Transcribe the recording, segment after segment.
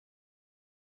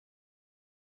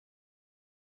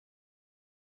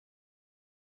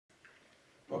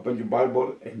Open your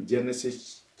Bible in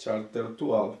Genesis chapter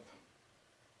 12,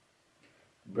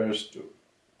 verse 2.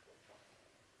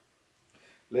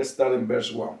 Let's start in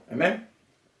verse 1. Amen?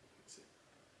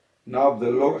 Now the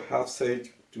Lord hath said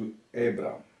to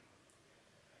Abram,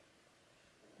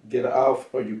 get out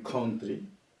of your country,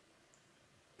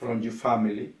 from your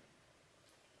family,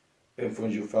 and from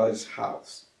your father's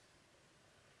house,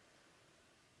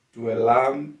 to a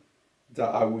land that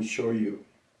I will show you.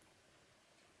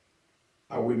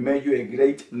 I will make you a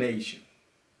great nation.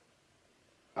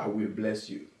 I will bless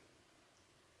you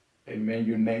and make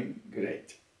your name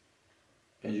great,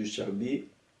 and you shall be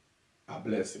a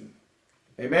blessing.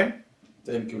 Amen?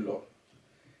 Thank you, Lord.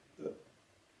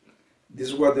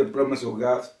 This was the promise of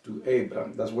God to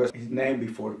Abraham. That's what his name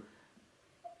before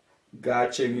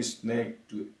God changed his name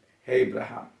to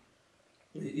Abraham.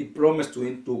 He promised to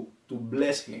him to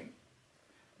bless him.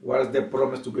 What is the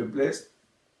promise to be blessed?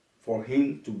 For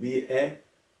him to be a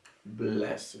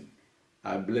blessing.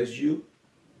 I bless you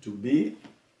to be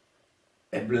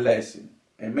a blessing.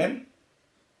 Amen?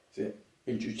 Say,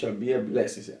 and you shall be a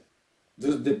blessing. Say,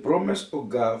 this is the promise of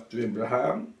God to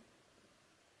Abraham,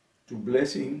 to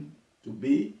bless him, to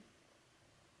be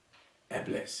a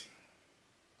blessing.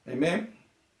 Amen?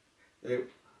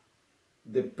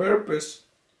 The purpose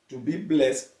to be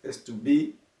blessed is to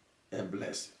be a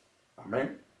blessing.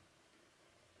 Amen?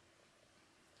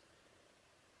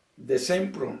 The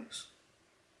same promise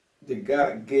that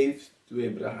God gave to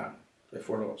Abraham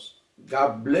for us.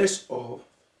 God blessed us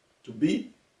to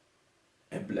be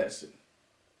a blessing.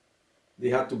 They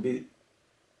had to be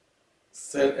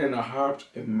set in our heart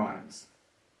and minds.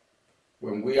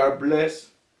 When we are blessed,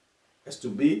 it's to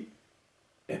be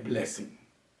a blessing.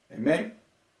 Amen?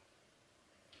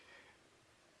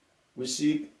 We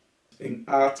see in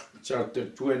Acts chapter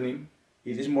 20,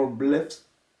 it is more blessed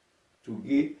to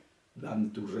give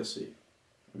than to receive.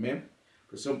 Amen?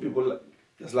 Because some people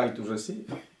just like to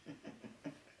receive.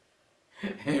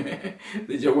 Amen?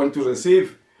 They just want to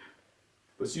receive.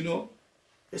 But you know,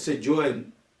 it's a joy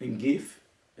in give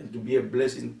and to be a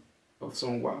blessing of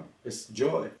someone. It's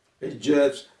joy. It's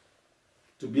just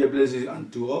to be a blessing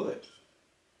unto others.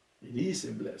 It is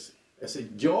a blessing. It's a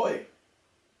joy.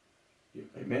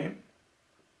 Amen?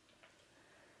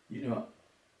 You know,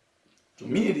 to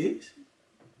me it is.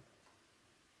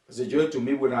 It's a joy to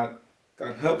me when I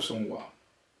can help someone.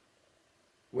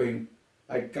 When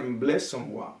I can bless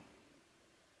someone.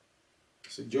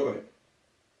 It's a joy.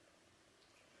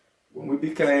 When we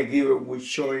become a giver, we're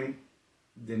showing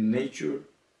the nature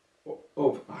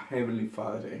of our Heavenly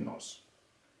Father in us.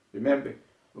 Remember,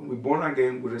 when we're born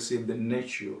again, we receive the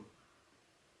nature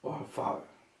of our Father.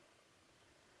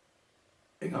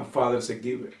 And our Father is a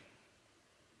giver.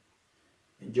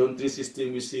 In John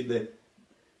 3:16, we see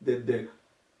that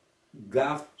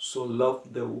God so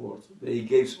loved the world that He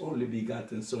gave His only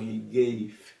begotten Son. He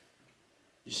gave.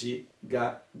 You see,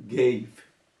 God gave.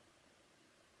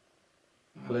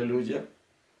 Hallelujah.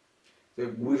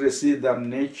 So we receive that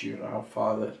nature of our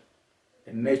Father,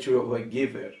 a nature of a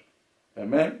giver.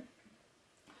 Amen.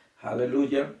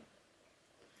 Hallelujah.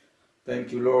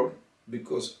 Thank you, Lord,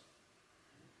 because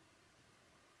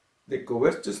the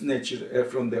covetous nature is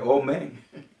from the old man.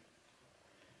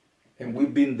 And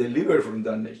we've been delivered from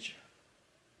that nature.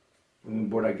 When we're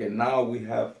born again, now we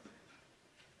have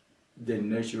the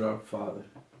nature of our Father,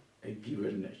 a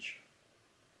giver nature.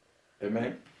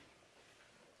 Amen.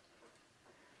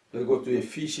 Let's go to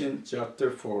Ephesians chapter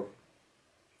 4.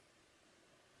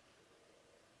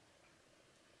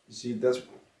 You see,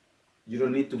 you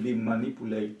don't need to be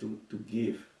manipulated to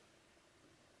give.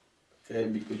 Okay,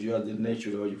 because you are the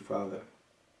nature of your Father.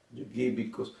 You give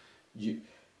because you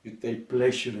take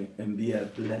pleasure and be a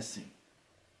blessing.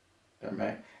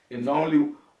 Amen. And not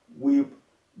only we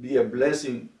be a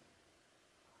blessing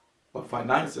of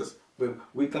finances, but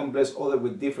we can bless others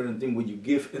with different things when you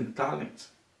give and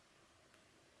talents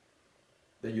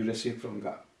that you receive from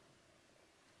God.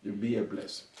 You be a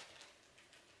blessing.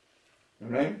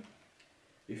 Amen.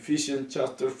 Ephesians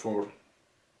chapter 4.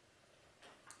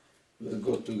 Let's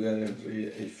go together and read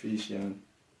Ephesians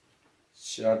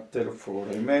chapter 4.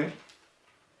 Amen.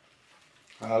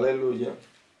 Hallelujah.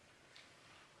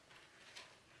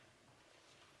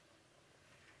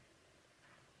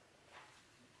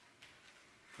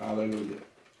 Hallelujah.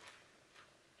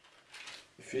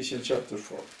 Ephesians chapter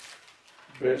 4,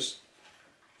 verse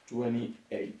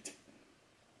 28.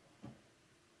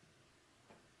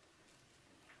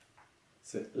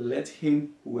 Say, let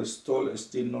him who stole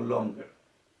steal no longer.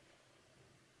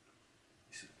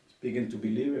 Speaking to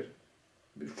believers.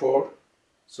 Before,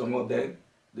 some of them,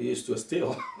 they used to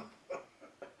steal.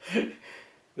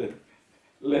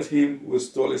 let him who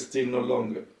stole steal no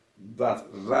longer, but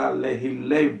rather let him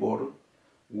labor,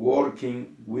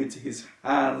 working with his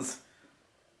hands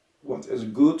what is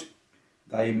good,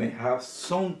 that he may have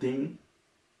something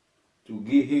to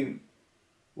give him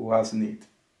who has need. You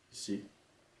see?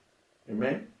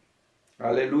 Amen?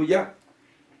 Hallelujah.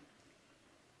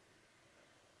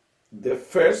 The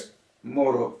first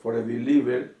motto for a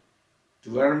believer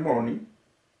to earn money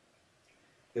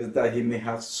is that he may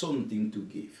have something to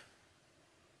give.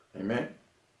 Amen?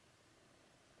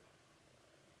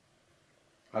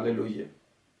 Hallelujah.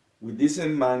 With this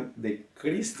in mind, the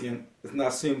Christian is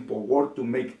not simple work to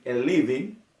make a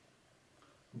living,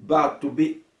 but to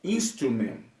be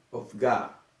instrument of God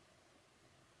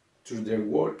through their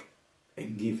work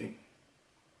and giving.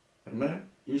 Amen?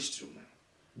 Instrument.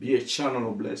 Be a channel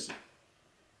of blessing.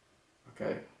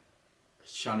 Okay? A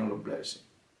channel of blessing.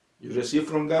 You receive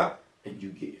from God and you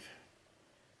give.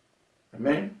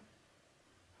 Amen?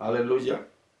 Hallelujah.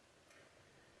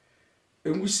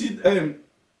 And we see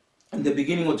in the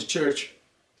beginning of the church,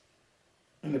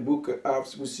 in the book of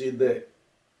Acts, we see that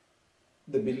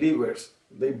the believers,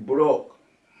 they broke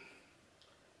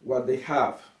what they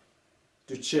have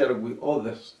to share with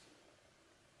others.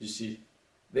 You see,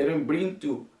 they didn't bring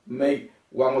to make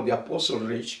one of the apostles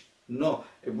rich. No,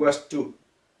 it was to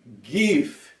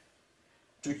give,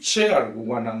 to share with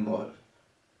one another.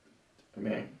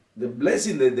 Amen. The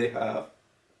blessing that they have,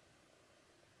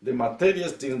 the material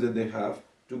things that they have,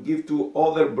 to give to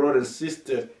other brothers and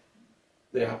sisters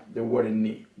they were in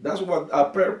need. That's what our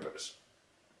purpose.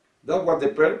 That's what the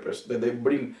purpose, that they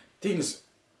bring things.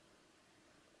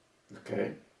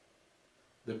 Okay?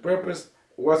 The purpose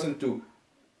wasn't to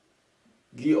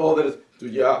give others to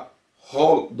just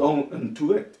hold on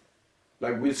into it,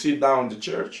 like we see down the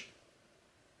church.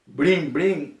 Bring,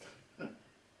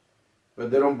 but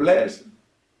they don't bless.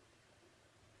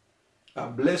 I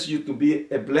bless you to be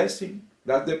a blessing.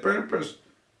 That's the purpose,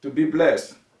 to be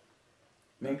blessed.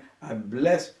 I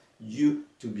bless you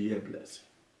to be a blessing.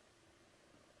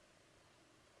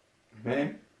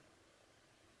 Amen.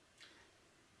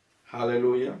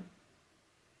 Hallelujah.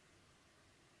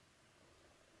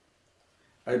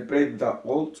 I pray that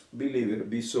all believers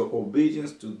be so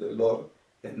obedient to the Lord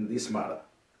in this matter,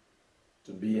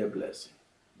 to be a blessing.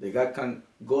 That God can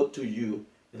go to you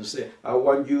and say, I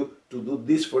want you to do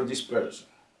this for this person.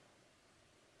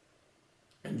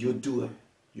 And you do it.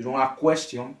 You don't have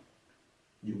question.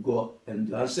 You go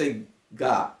and I say,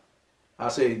 God, I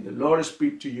say, the Lord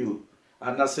speak to you.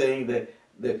 I'm not saying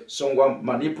that someone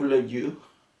manipulate you,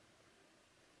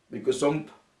 because some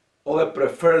other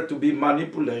prefer to be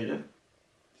manipulated,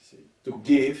 to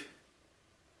give.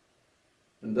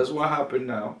 And that's what happened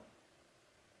now.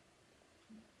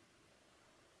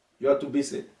 You have to be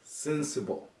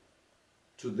sensible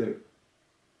to the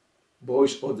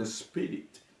voice of the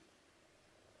Spirit.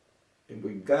 And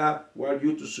when God wants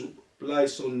you to supply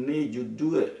some need, you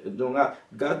do it. Don't ask.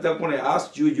 God's not going to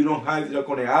ask you. You don't have. He's not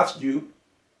going to ask you.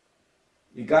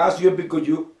 He asks you because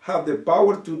you have the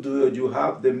power to do it. You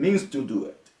have the means to do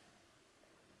it.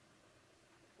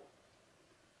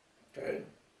 Okay.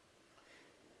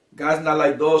 God's not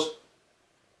like those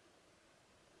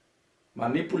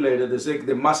manipulators. They say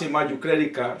they maximize your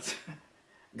credit cards.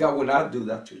 God will not do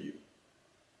that to you.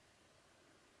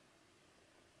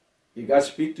 God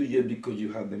speak to you because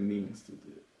you have the means to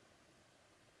do it.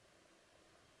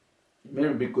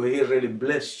 Remember, because He really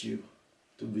blessed you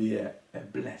to be a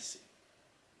blessing.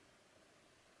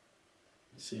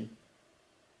 You see?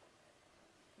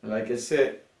 Like I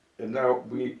said, and now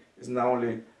it's not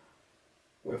only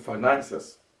with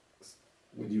finances,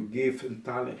 with your gifts and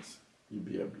talents, you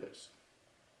be a blessing.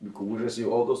 Because we receive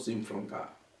all those things from God.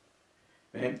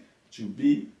 And to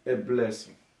be a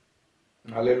blessing.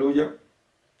 Hallelujah.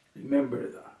 Remember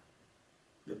that.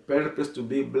 The purpose to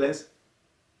be blessed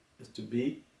is to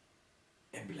be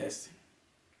a blessing.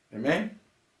 Amen?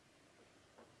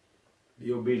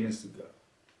 Be obedient to God.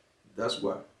 That's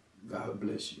why God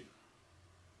bless you.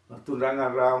 Not to run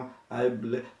around,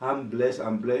 I'm blessed,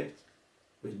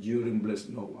 but you don't bless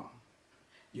no one.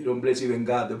 You don't bless even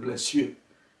God to bless you,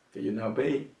 because you're not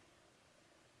paying.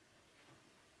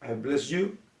 I bless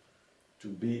you to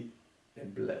be a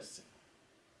blessing.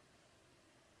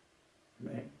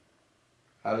 Amen.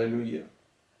 Hallelujah.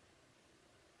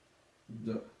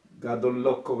 God don't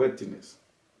love covetousness.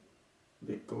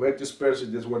 The covetous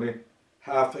person just want to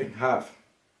half and half.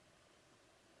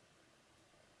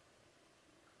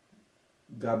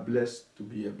 God bless to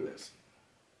be a blessing.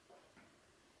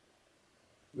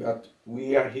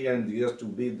 We are here and just to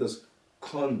be this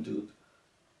conduit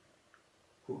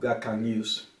who God can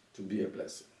use to be a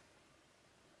blessing.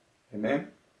 Amen.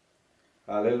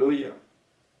 Hallelujah.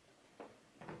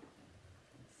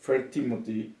 1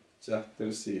 Timothy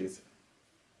chapter 6.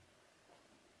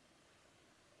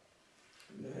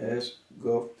 Let's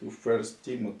go to 1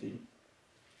 Timothy.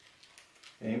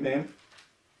 Amen.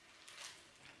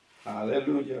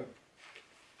 Hallelujah.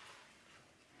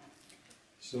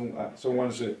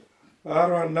 Someone said, I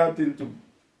don't have nothing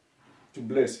to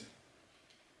bless.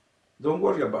 Don't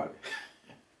worry about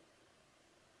it.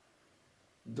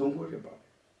 Don't worry about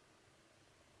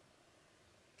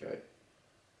it. Okay.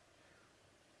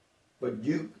 But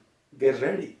you get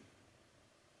ready.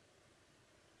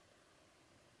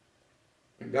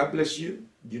 And God bless you.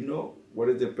 You know what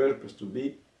is the purpose? To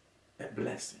be a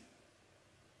blessing.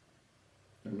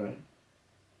 Amen.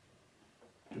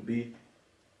 To be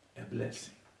a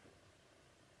blessing.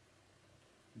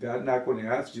 God not going to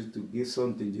ask you to give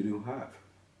something you don't have.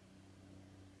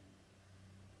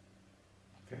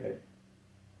 Okay.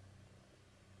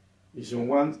 If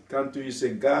someone come to you and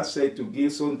say, God said to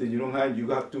give something you don't have, you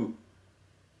have to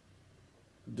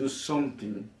do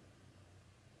something.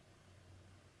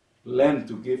 Learn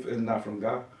to give and not from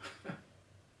God.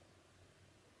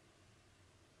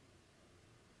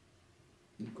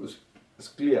 Because it's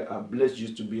clear, I bless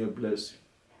you to be a blessing.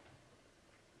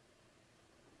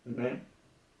 Amen.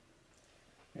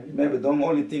 And remember, don't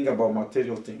only think about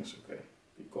material things, okay?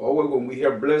 Because always when we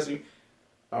hear blessing,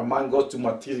 our mind goes to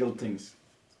material things.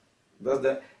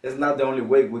 That's not the only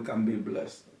way we can be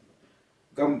blessed.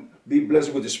 We can be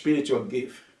blessed with the spiritual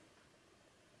gift.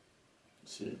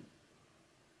 See?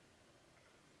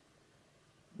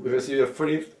 We receive a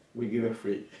free, we give a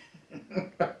free.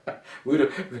 We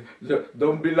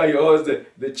don't be like us,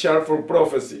 the chart for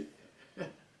prophecy,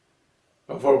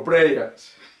 or for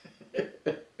prayers.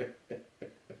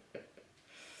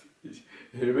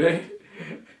 Amen.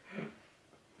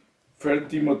 1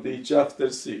 Timothy chapter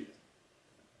 6.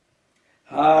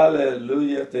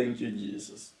 Hallelujah. Thank you,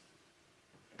 Jesus.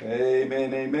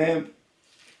 Amen. Amen.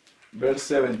 Verse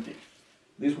 17.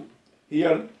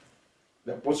 Here,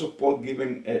 the Apostle Paul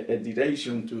giving a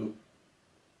direction to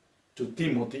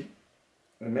Timothy.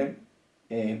 Amen.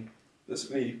 And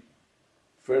let's read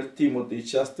 1 Timothy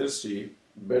chapter 6,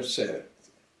 verse 7.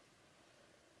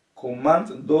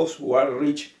 Command those who are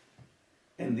rich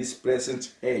in this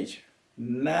present age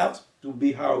not to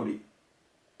be haughty,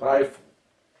 prideful,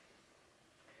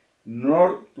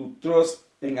 nor to trust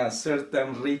in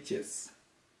uncertain riches,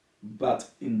 but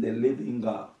in the living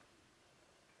God.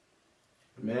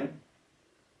 Amen.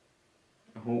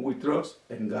 Whom we trust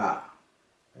in God.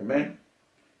 Amen.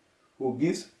 Who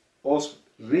gives us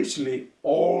richly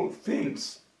all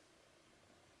things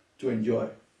to enjoy.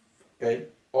 Okay?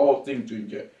 All things to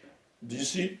enjoy. Do you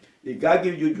see? If God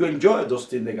gives you, you enjoy those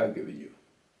things that God gives you.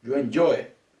 You enjoy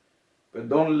it. But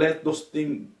don't let those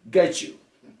things get you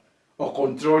or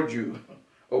control you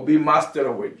or be master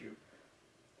over you.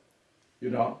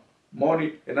 You know,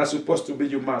 money is not supposed to be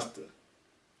your master.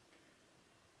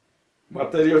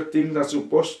 Material things are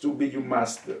supposed to be your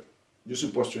master. You're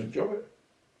supposed to enjoy it.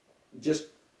 Just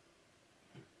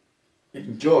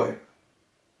enjoy.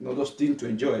 Not those things to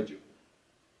enjoy you.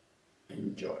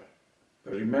 Enjoy.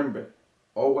 But remember,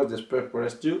 always the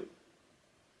purpose to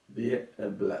be a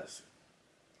blessing.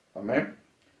 Amen.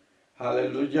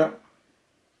 Hallelujah.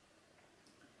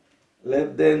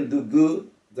 Let them do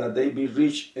good, that they be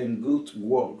rich in good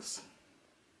works,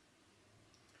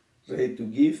 ready to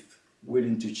give,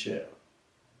 willing to share.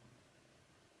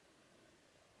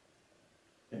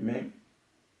 Amen.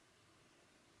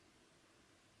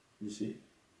 You see,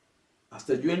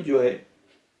 after you enjoy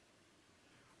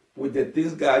with the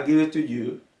things God gives to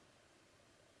you,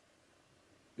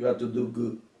 you have to do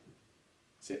good.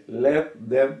 Say, let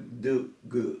them do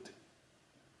good,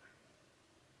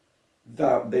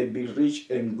 that they be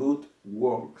rich in good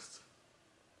works.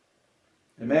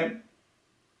 Amen.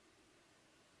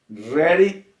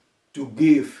 Ready to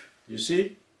give. You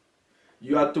see,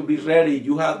 you have to be ready.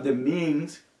 You have the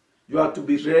means. You have to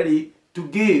be ready to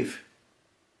give.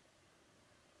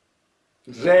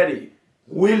 Ready,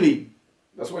 willing.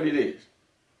 That's what it is.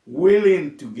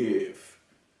 Willing to give.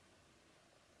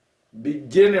 Be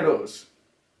generous.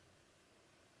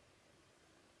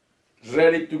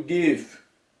 Ready to give.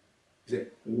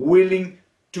 Willing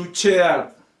to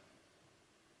share.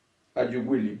 Are you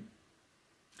willing?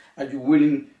 Are you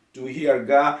willing to hear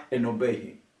God and obey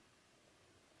Him?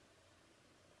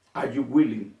 Are you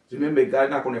willing? Remember, God is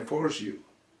not going to force you.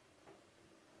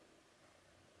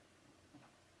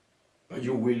 Are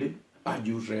you willing? Are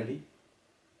you ready?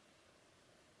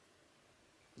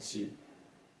 See?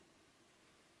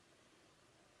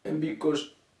 And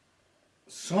because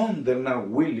some they're not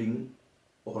willing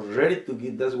or ready to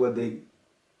give, that's why they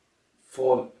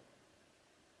fall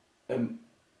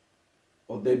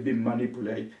or they've been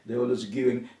manipulated. They're always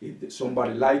giving, if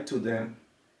somebody lied to them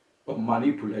or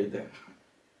manipulate them.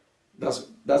 That's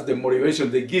the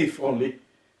motivation they give only.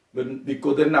 But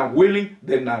because they're not willing,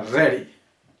 they're not ready.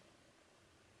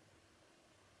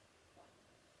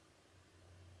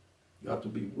 You have to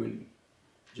be willing.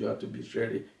 You have to be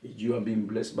ready. If you are being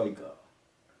blessed by God,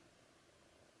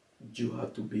 you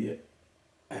have to be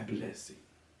a blessing.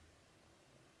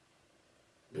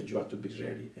 But you have to be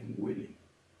ready and willing.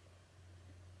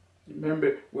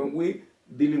 Remember, when we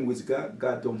dealing with God,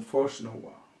 God don't force no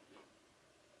one.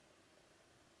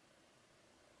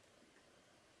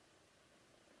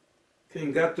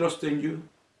 Can God trust in you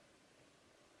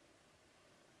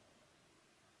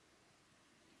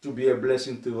to be a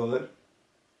blessing to others?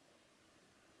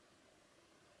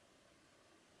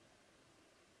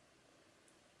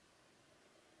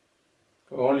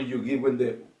 Or only you give when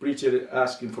the preacher is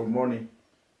asking for money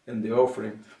and the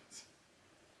offering?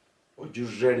 Or you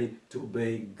ready to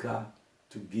obey God,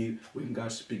 to give when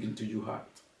God's speaking to your heart?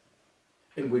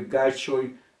 And when God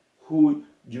showing who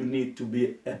you need to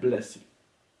be a blessing?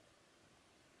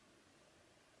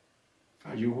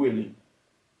 Are you willing?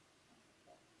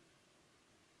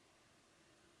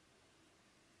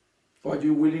 Are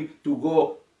you willing to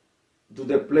go to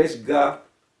the place God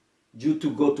you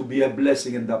to go to be a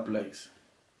blessing in that place?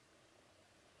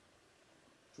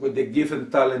 With the gift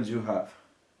and talents you have.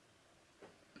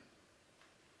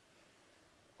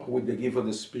 Or with the gift of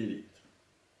the Spirit.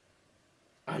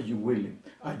 Are you willing?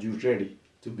 Are you ready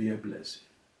to be a blessing?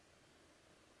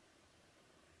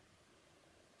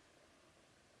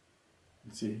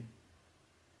 See?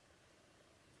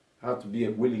 How to be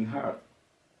a willing heart.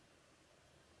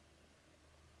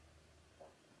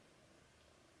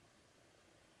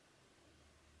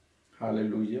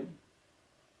 Hallelujah.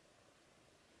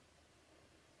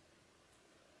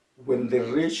 When the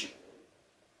rich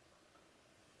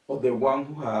or the one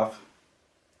who have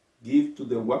give to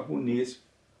the one who needs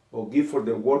or give for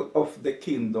the work of the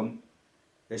kingdom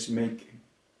is making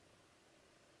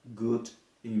good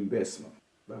investment.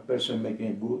 That person making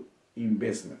a good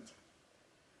investment.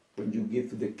 When you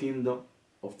give to the kingdom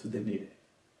or to the needy,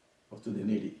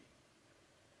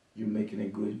 you're making a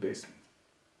good investment.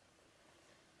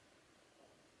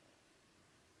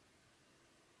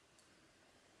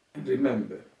 And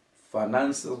remember,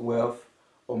 financial wealth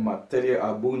or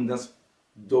material abundance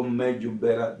don't make you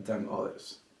better than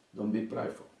others. Don't be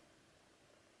prideful.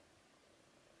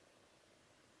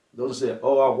 Don't say,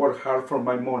 oh, I work hard for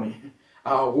my money.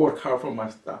 I work hard for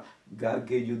my stuff. God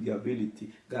gave you the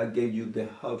ability. God gave you the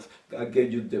health. God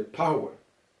gave you the power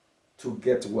to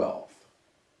get wealth.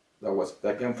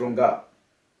 That came from God.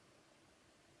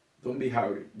 Don't be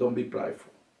hurried. Don't be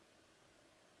prideful.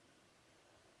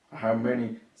 How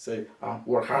many say, I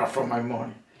work hard for my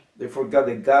money? They forgot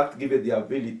that God gave you the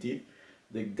ability,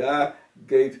 that God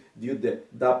gave you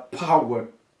that power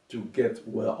to get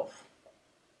wealth.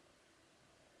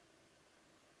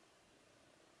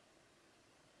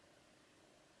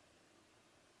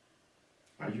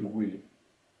 Are you willing?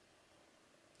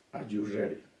 Are you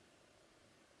ready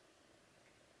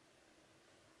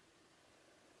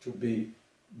to be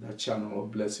the channel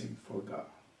of blessing for God?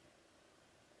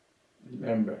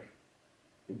 Remember,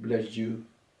 He blessed you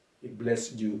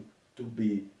to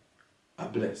be a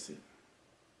blessing.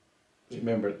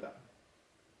 Remember that.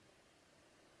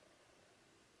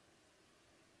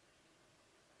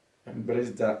 Embrace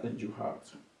that in your heart.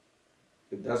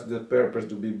 If that's the purpose,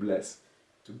 to be blessed,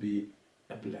 to be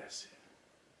a blessing.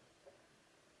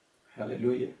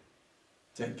 Hallelujah.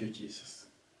 Thank you, Jesus.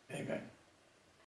 Amen.